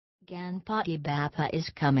Ganpati Bappa is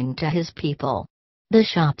coming to his people. The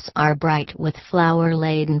shops are bright with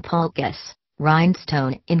flower-laden palkhis,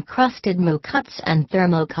 rhinestone-encrusted mukuts and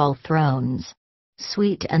thermocol thrones.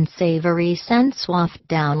 Sweet and savoury scents waft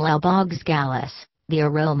down Lalbaug's gallis, the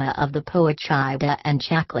aroma of the poha chiwda and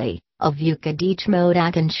chakli, of ukadiche,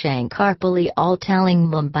 modak and shankarpali, all telling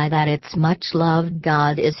Mumbai that its much-loved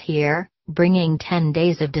god is here, bringing 10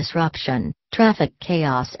 days of disruption, traffic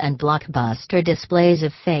chaos and blockbuster displays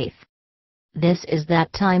of faith. This is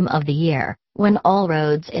that time of the year, when all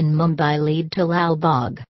roads in Mumbai lead to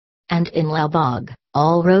Lalbaug. And in Lalbaug,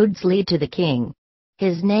 all roads lead to the king.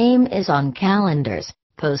 His name is on calendars,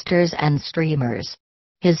 posters and streamers.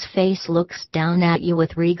 His face looks down at you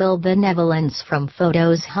with regal benevolence from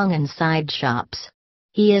photos hung inside shops.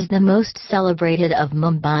 He is the most celebrated of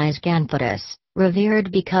Mumbai's Ganpatis,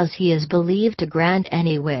 revered because he is believed to grant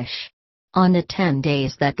any wish. On the 10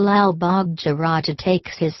 days that Lalbaugcha Raja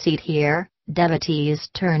takes his seat here, devotees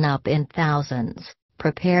turn up in thousands,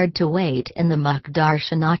 prepared to wait in the mukh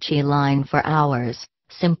darshanachi line for hours,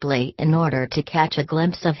 simply in order to catch a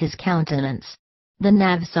glimpse of his countenance. The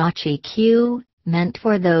navsachi queue, meant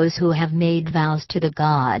for those who have made vows to the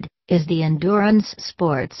god, is the endurance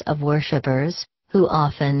sports of worshippers, who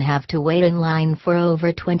often have to wait in line for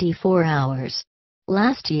over 24 hours.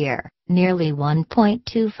 Last year, nearly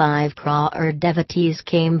 1.25 crore devotees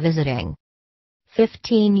came visiting.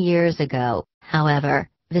 15 years ago, however,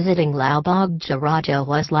 visiting Lalbaugcha Raja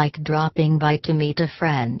was like dropping by to meet a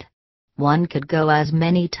friend. One could go as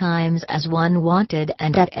many times as one wanted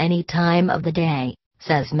and at any time of the day,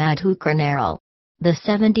 says Madhu Karnal. The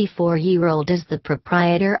 74-year-old is the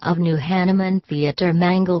proprietor of New Hanuman Theatre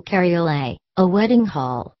Mangal Karyalay, a wedding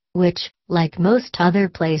hall, which, like most other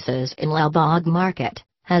places in Lalbaug market,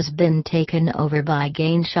 has been taken over by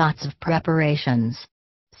Ganeshots preparations.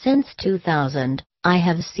 Since 2000, I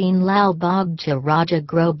have seen Lalbaugcha Raja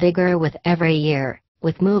grow bigger with every year,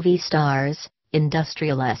 with movie stars,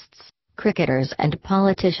 industrialists, cricketers and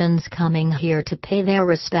politicians coming here to pay their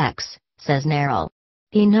respects, says Naral.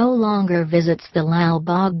 He no longer visits the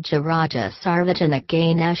Lalbaugcha Raja Sarvatanik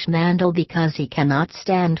Ganesh Mandal because he cannot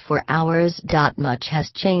stand for hours. Much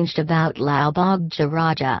has changed about Lalbaugcha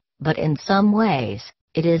Raja, but in some ways,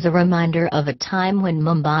 it is a reminder of a time when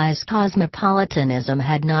Mumbai's cosmopolitanism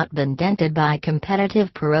had not been dented by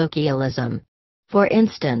competitive parochialism. For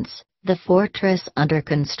instance, the fortress under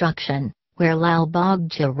construction, where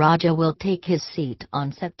Lalbaugcha Raja will take his seat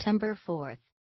on September 4.